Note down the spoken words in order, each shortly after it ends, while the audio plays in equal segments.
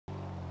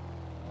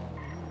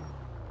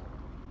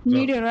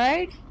Need a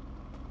ride?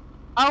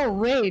 Oh,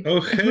 wait.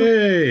 Oh,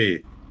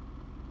 hey!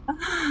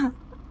 What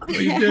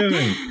are you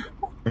doing?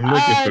 I'm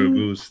looking for a um,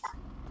 boost.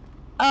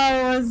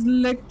 I was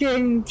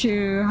looking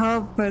to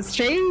help a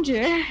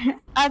stranger.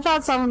 I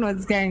thought someone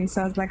was going,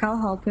 so I was like, I'll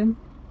help him.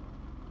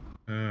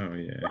 Oh,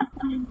 yeah.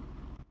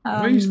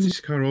 Why is Um, this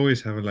car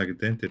always having like a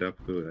dented up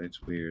hood?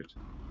 It's weird.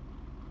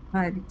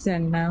 I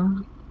don't know.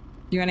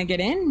 Do you want to get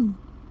in?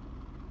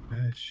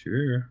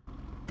 Sure.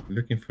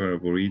 Looking for a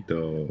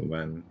burrito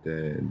van,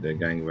 the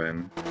gang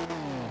van.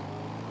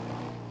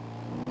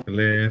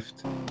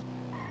 Left.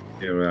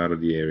 You're out of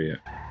the area.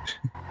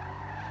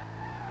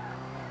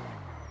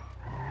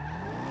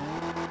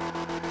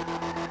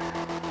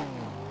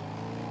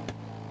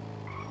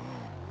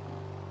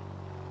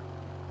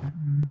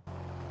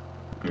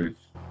 With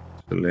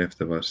the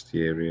left of us,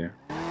 the area.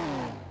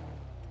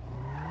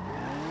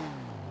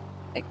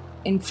 Like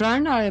in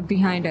front or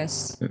behind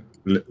us?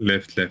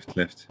 Left.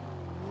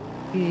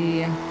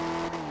 Yeah.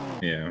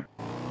 Yeah.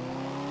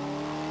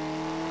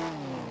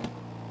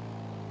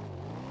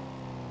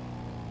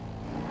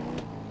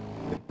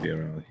 Could be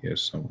around here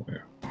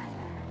somewhere.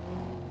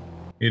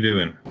 You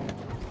doing?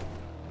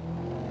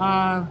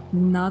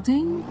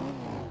 Nothing?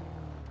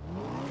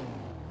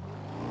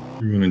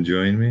 You wanna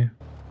join me?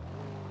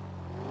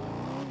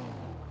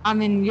 I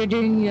mean, you're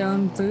doing your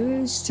own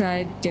boost.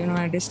 I don't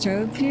want to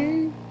disturb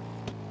you.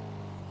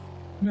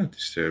 You're not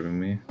disturbing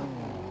me.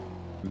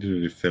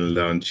 Literally fell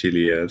down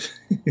Chiliad.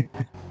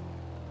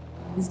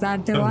 Is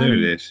that the Oh, there it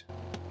one? is.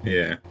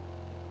 Yeah.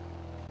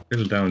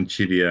 Fell down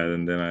Chiliad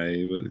and then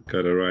I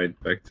got a ride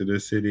back to the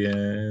city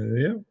and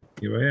yeah,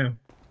 here I am.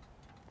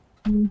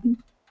 Mm-hmm.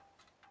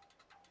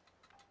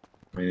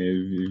 I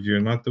mean, if you're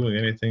not doing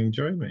anything,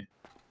 join me.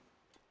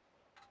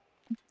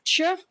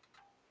 Sure.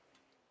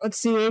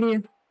 What's the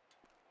radio?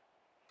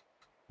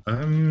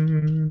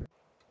 Um,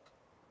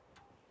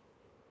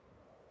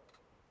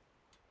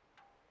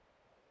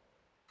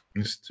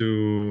 it's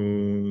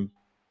to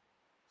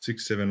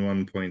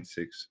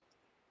 671.6.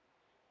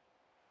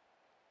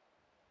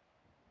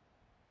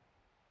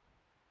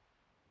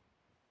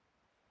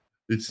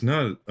 It's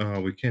not. Oh,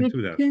 we can't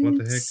do that. What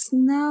the heck?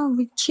 No,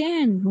 we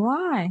can't.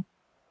 Why?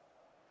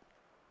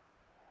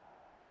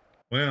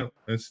 Well,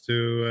 let's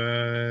do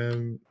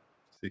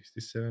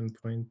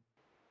 67.16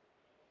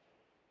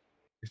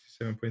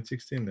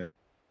 then.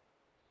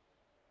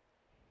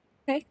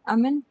 Okay,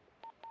 I'm in.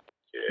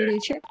 Yeah. Radio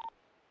check.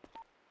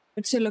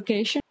 What's your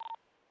location?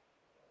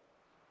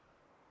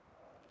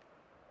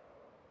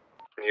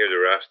 Near the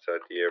rafts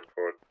at the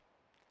airport.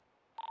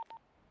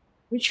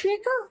 Which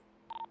vehicle?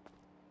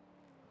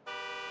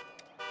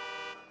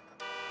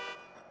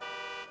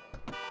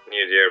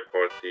 Near the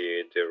airport,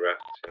 the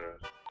rafts, you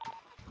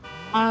know.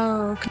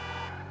 Oh, okay.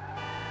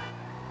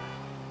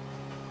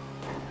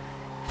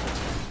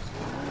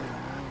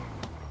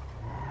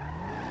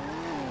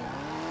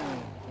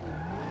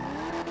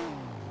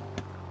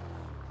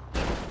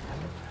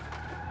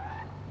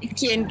 You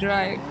can't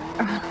drive.